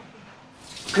look.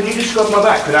 Can you just scrub my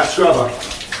back with that scrubber?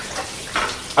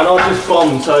 And I'll just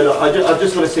bomb, so look, I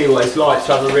just want to see what it's like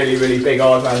to have a really, really big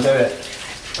hard man do it.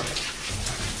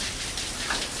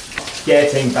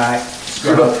 Getting back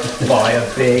scrubbed by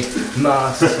a big,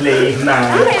 muscly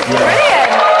man. That is brilliant.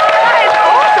 That is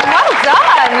awesome. Well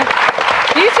done.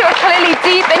 You two are clearly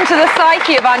deep into the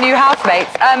psyche of our new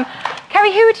housemates.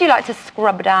 Kerry, who would you like to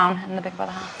scrub down in the Big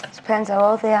Brother house? Depends how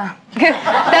old they are.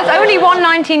 There's only one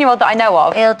 19-year-old that I know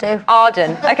of. He'll do.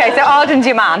 Arden. Okay, so Arden's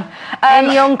your man.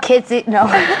 Any young kids, no.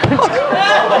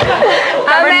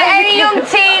 Any young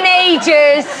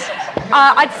teenagers.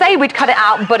 I'd say we'd cut it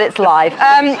out, but it's live.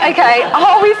 Okay,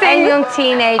 are we seeing young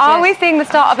teenagers? Are we seeing the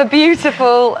start of a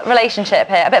beautiful relationship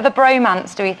here? A bit of a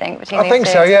bromance, do we think, between I these think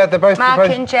two? so. Yeah, they're both. Mark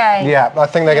and Jay. Yeah, I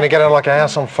think they're going to get on like a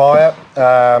house on fire.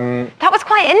 That was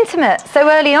quite intimate so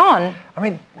early on. I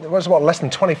mean, it was less than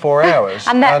 24 hours.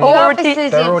 And they're already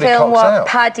film what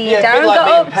Paddy and Darren like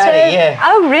got up Paddy, to.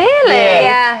 Oh, really?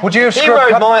 Yeah. Would you have He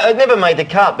rode I never made the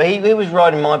cut, but he was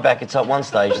riding my back at one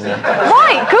stage.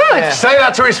 Right, good. Yeah. Say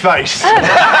that to his face.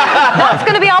 That's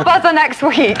going to be our buzzer next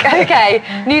week. Okay,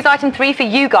 news item 3 for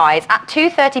you guys. At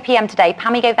 2:30 p.m. today,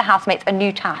 Pammy gave the housemates a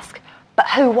new task. But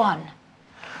who won?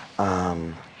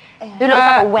 Who looks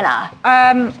like a winner?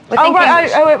 It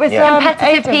was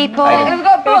competitive Aiden. people. Aiden. We've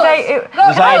got buzz.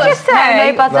 Can I just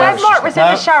say, no buzzers. when Mark was in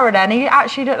the shower then, he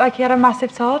actually looked like he had a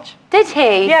massive Taj. Did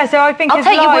he? Yeah, so I think I'll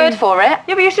take your word for it.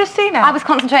 Yeah, but you've just seen it. I was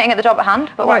concentrating at the job at hand.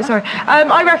 But right, sorry.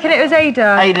 I reckon it was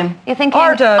Ada. Aiden. You're thinking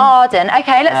Arden.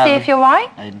 Okay, let's see if you're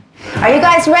right. Aiden. Are you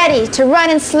guys ready to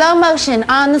run in slow motion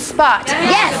on the spot?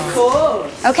 Yes. Of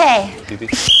course. Okay.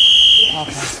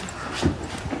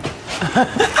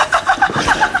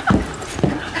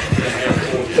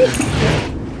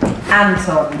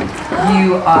 Anton,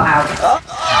 you are out.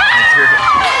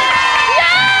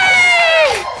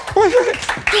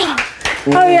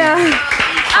 Oh yeah.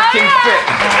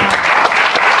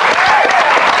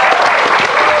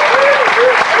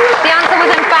 The answer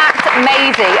was in fact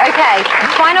Maisie. Okay,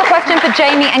 final question for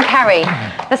Jamie and Kerry.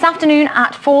 This afternoon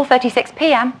at 4:36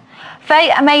 p.m,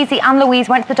 Faye, Maisie and Louise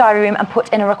went to the diary room and put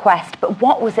in a request, but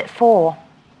what was it for?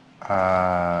 They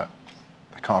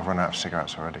can't have run out of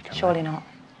cigarettes already, can Surely not.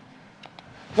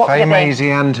 they? Faye,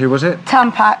 Maisie and who was it?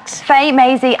 Tampax. Faye,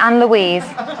 Maisie and Louise.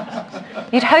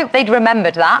 You'd hope they'd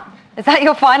remembered that. Is that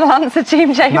your final answer,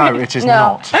 Team Jamie? No, it is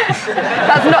not.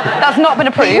 That's not been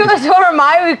approved. Those were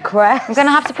my requests. I'm going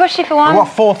to have to push you for one. What,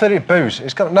 4:30 booze?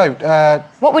 It's got, no.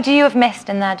 What would you have missed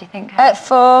in there, do you think? At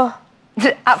 4.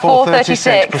 At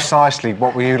 4:36. Precisely.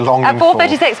 What were you longing for? At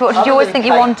 4:36, what did you always think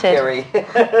you wanted?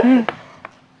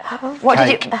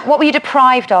 What were you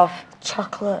deprived of?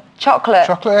 Chocolate. Chocolate.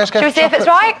 Chocolate. Let's go Should we for see if it's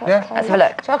chocolate. right? Yeah. Let's have a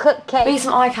look. Chocolate cake. We need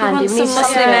some eye candy. We need some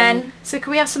some men. So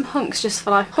can we have some hunks just for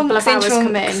like a couple of hours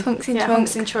come in? Hunks in trunks.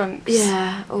 Hunks in trunks.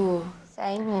 Yeah. Oh.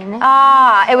 Same, isn't it?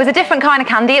 It was a different kind of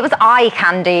candy. It was eye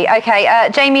candy. Okay,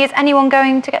 Jamie, is anyone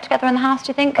going to get together in the house, do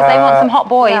you think? Because they want some hot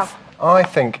boys. Yeah. I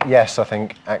think, yes, I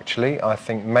think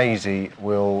Maisie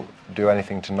will do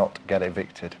anything to not get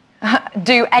evicted.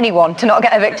 Do anyone to not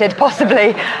get evicted,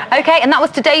 possibly. Okay, and that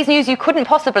was today's news you couldn't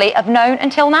possibly have known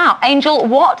until now. Angel,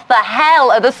 what the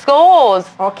hell are the scores?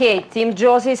 Okay, Team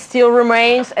Josie still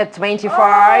remains at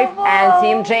 25, and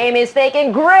Team Jamie is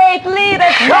taking great lead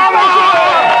at 17.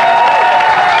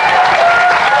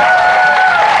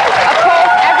 Of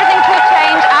course, everything could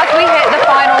change as we hit the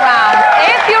final round.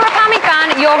 If you're a Pammy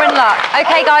fan, you're in luck.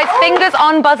 Okay, guys, fingers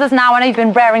on buzzers now. I know you've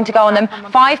been raring to go on them.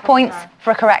 5 points for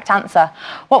a correct answer.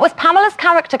 What was Pamela's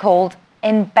character called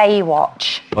in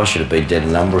Baywatch? I should have been dead a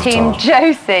number of Team times.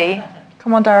 Josie.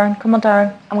 Come on, Darren. Come on,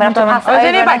 Darren. I'm going to have to pass I was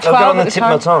only about 12 on the at the tip of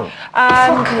my time.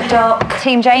 tongue.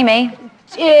 Team Jamie.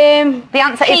 The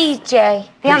answer is PJ.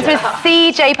 The answer is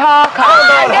CJ Parker.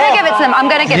 I'm going to give it to them. I'm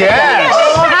going to give it to them.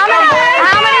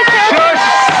 How many children?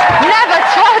 Never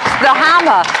touch the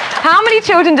hammer. How many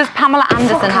children does Pamela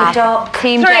Anderson have?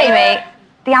 Team Jamie.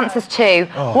 The answer's 2.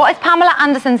 What is Pamela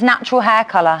Anderson's natural hair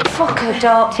colour?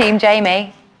 Team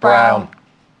Jamie. Brown.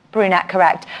 Brunette,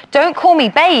 correct. Don't call me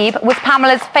babe was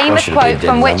Pamela's famous quote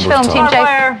from which film, Team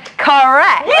Josie?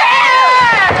 Correct.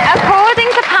 Yeah!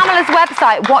 According to Pamela's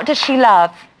website, what does she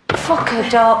love?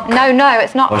 No,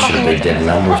 it's not. I should have been dead a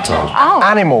number of times. Oh.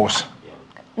 Animals.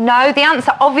 No, the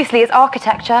answer obviously is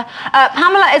architecture.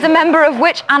 Pamela is a member of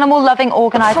which animal-loving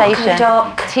organisation?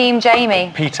 Team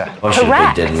Jamie. Peter. I should have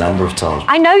Correct. been dead a number of times.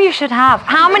 I know you should have.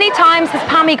 How many times has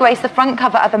Pammy graced the front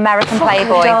cover of American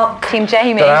Playboy? Team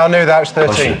Jamie. I knew that was I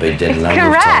should 13. have been dead a number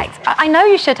of times. Correct. I know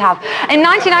you should have. In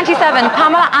 1997,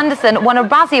 Pamela Anderson won a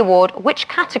Razzie Award. Which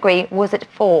category was it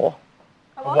for?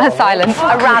 A silence.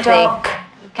 A Razzie.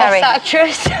 Kerry.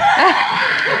 Actress.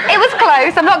 It was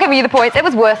close. I'm not giving you the points. It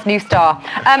was worst new star.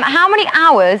 How many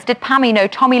hours did Pammy know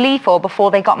Tommy Lee for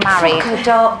before they got married? Team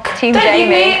Don't leave Jamie.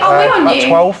 me. I'll win on About you.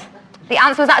 12. The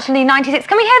answer was actually 96.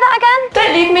 Can we hear that again?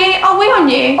 Don't leave me. I'll win on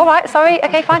you. All right, sorry.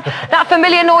 Okay, fine. That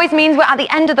familiar noise means we're at the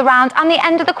end of the round and the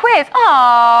end of the quiz.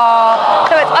 Aww.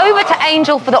 So it's over to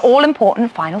Angel for the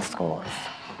all-important final scores.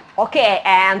 Okay,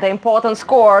 and the important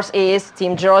scores is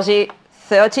Team Josie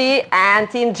 30 and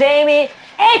Team Jamie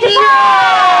 85.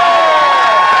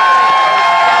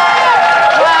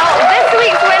 Well, this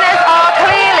week's winners are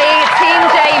clearly Team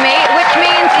Jamie, which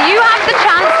means you have the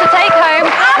chance to take home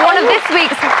one of this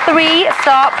week's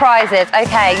 3-star prizes.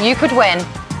 Okay, you could win.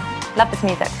 Love this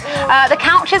music. The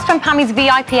couches from Pammy's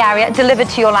VIP area delivered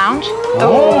to your lounge.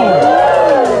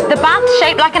 Ooh. The bath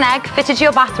shaped like an egg fitted to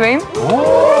your bathroom.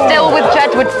 Ooh. Still with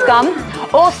Jedward scum.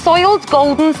 Or soiled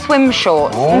golden swim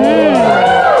shorts.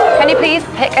 Can you please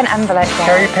pick an envelope?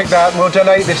 Can you pick that? We'll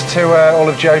donate this to all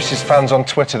of Josie's fans on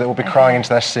Twitter that will be crying into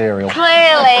their cereal.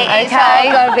 Clearly, it's all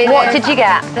got to be What did you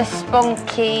get? The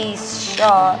spunky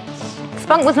shorts.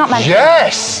 Spunk was not mentioned.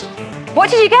 Yes! What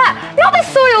did you get? Not the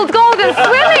soiled golden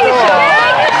swimming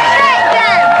shorts.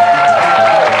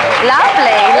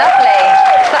 Lovely, lovely.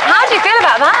 So how do you feel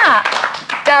about that?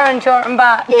 They're Darren Jordan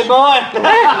back. They're mine.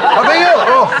 Are they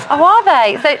yours? Oh, are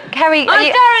they? So, Kerry... Oh,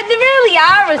 Darren, they really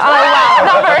are as well. Oh, wow.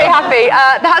 Not very happy.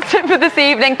 That's it for this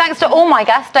evening. Thanks to all my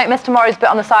guests. Don't miss tomorrow's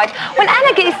bit on the side when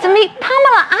Anna gets to meet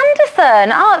Pamela Anderson.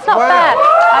 Oh, it's not fair.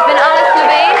 I've been